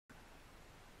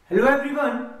Hello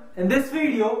everyone, in this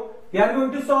video we are going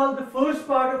to solve the first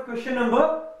part of question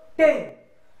number 10,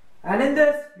 and in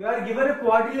this we are given a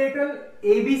quadrilateral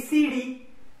ABCD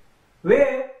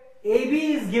where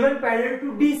AB is given parallel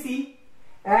to DC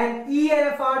and E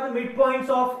and F are the midpoints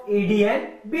of AD and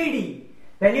BD.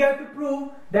 Then you have to prove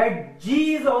that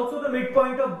G is also the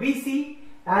midpoint of BC,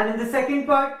 and in the second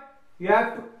part you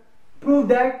have to prove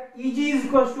that EG is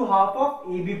equals to half of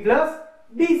AB plus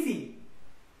DC.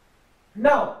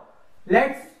 Now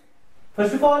let's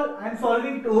first of all I am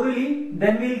solving it orally,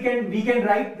 then we can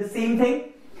write the same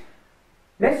thing.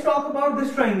 Let's talk about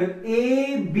this triangle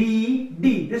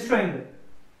ABD, this triangle,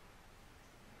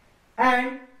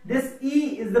 and this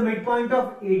E is the midpoint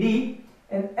of AD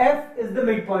and F is the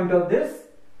midpoint of this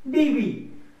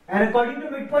DB. And according to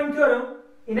midpoint theorem,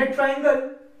 in a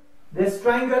triangle, this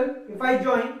triangle, if I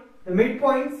join the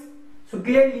midpoints, so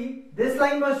clearly this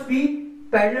line must be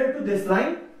parallel to this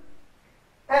line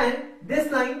and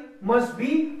this line must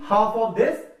be half of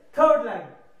this third line.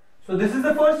 So this is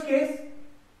the first case.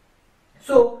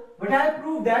 So but I have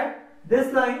proved that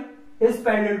this line is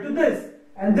parallel to this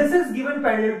and this is given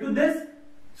parallel to this,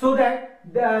 so that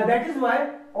that is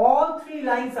why all three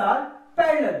lines are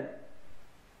parallel.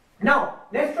 Now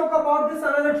let's talk about this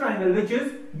another triangle, which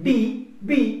is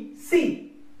DBC.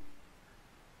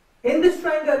 In this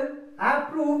triangle I have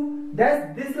proved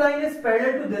that this line is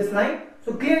parallel to this line,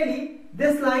 so clearly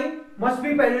this line must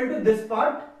be parallel to this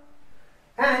part,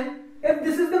 and if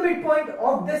this is the midpoint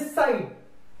of this side,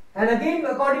 and again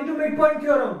according to midpoint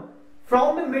theorem,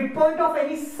 from the midpoint of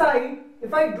any side,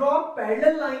 if I draw a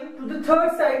parallel line to the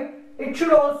third side, it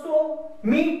should also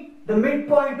meet the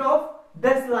midpoint of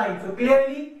this line. So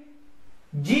clearly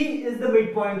G is the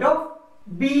midpoint of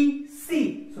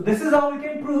BC. So this is how we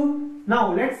can prove.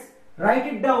 Now let's write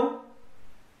it down.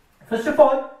 First of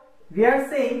all, we are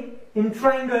saying in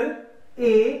triangle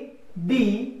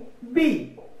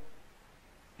ADB,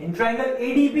 in triangle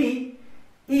ADB,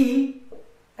 E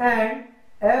and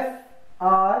F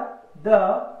are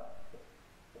the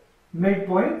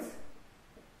midpoints.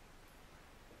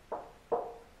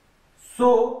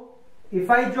 So if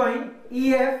I join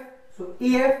EF, so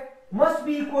EF must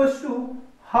be equals to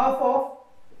half of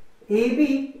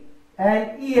AB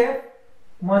and EF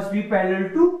must be parallel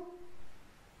to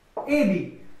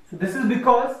AB. So this is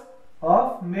because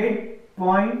of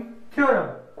midpoint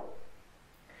theorem,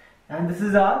 and this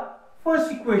is our first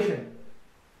equation.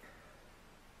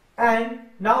 And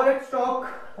now let's talk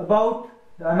about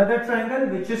another triangle,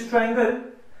 which is triangle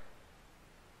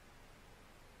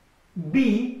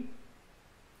BDC.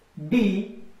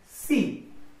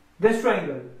 This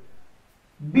triangle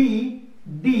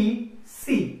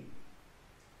BDC.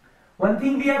 One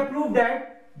thing we have proved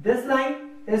that this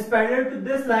line is parallel to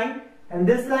this line and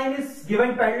this line is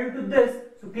given parallel to this,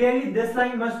 so clearly this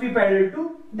line must be parallel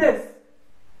to this.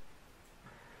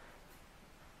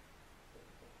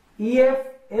 EF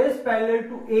is parallel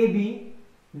to AB,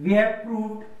 we have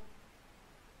proved,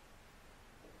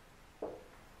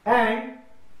 and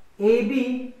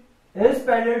AB is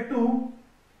parallel to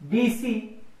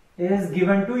DC is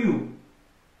given to you.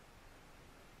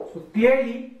 So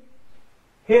clearly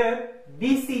here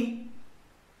DC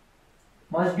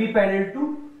must be parallel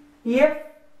to EF.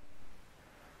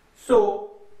 So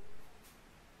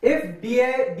if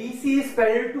DC is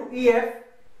parallel to EF,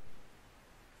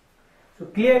 so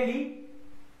clearly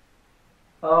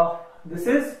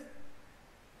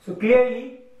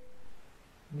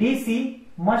DC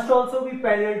must also be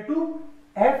parallel to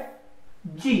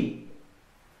FG.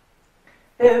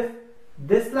 If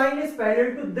this line is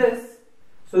parallel to this,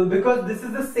 so because this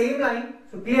is the same line,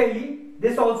 so clearly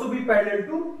this also be parallel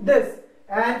to this,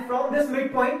 and from this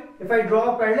midpoint if I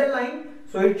draw a parallel line,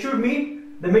 so it should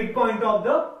meet the midpoint of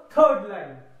the third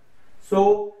line.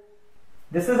 So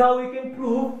this is how we can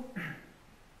prove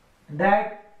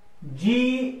that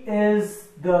G is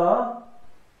the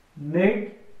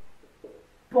midpoint,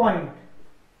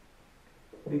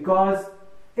 because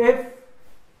if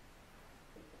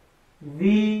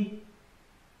we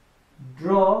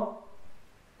draw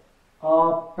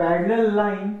a parallel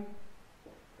line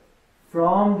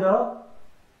from the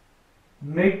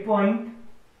midpoint,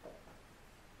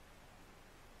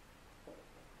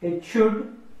 it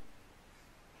should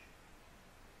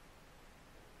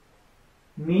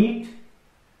meet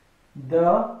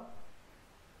the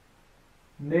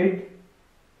midpoint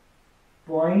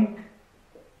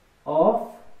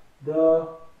of the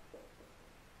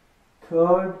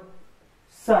third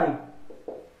side.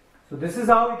 So this is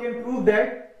how we can prove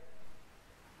that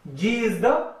G is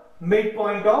the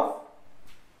midpoint of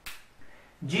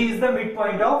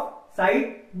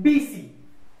side BC.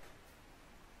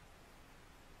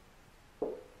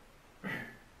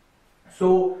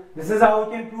 So this is how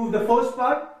we can prove the first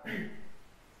part.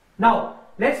 Now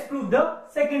let's prove the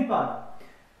second part.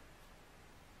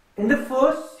 In the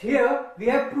first, here we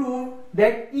have proved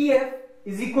that EF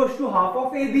is equals to half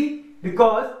of AB,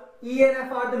 because E and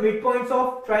F are the midpoints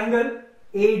of triangle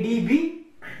ADB.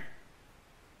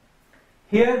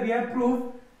 Here we have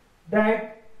proved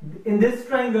that in this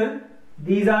triangle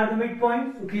these are the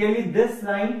midpoints, so clearly this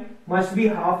line must be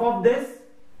half of this.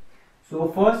 So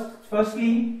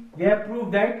firstly we have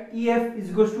proved that EF is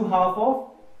equals to half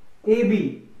of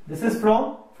AB. This is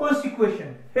from first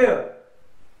equation here.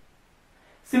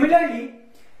 Similarly,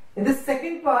 in the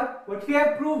second part, what we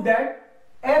have proved that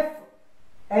F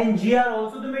and G are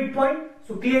also the midpoint.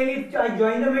 So clearly, if I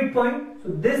join the midpoint, so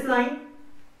this line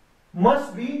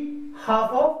must be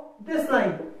half of this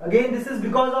line. Again, this is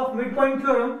because of midpoint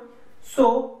theorem.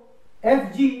 So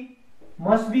FG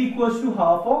must be equals to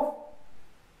half of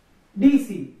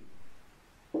DC.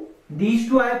 These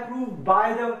two I have proved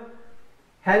by the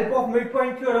help of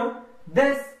midpoint theorem.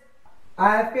 This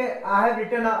I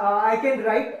can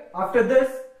write after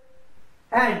this,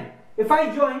 and if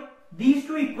I join these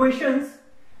two equations,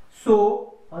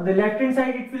 so on the left hand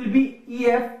side it will be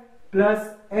EF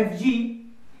plus FG,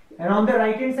 and on the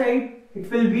right hand side it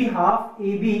will be half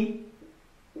AB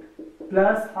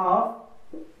plus half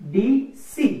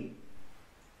DC,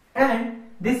 and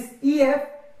this EF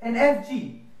and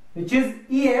FG, which is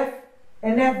EF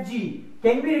and FG,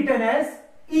 can be written as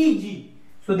EG.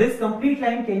 So this complete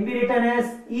line can be written as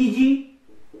EG,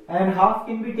 and half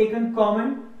can be taken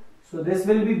common. So this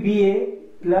will be BA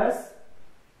plus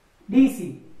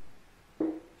DC.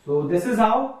 So this is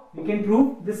how we can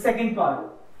prove the second part.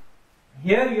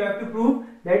 Here you have to prove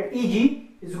that EG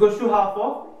is equal to half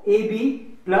of AB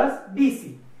plus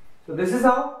DC. So this is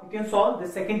how you can solve the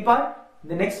second part. In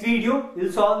the next video, we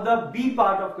will solve the B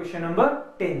part of question number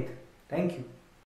 10th. Thank you.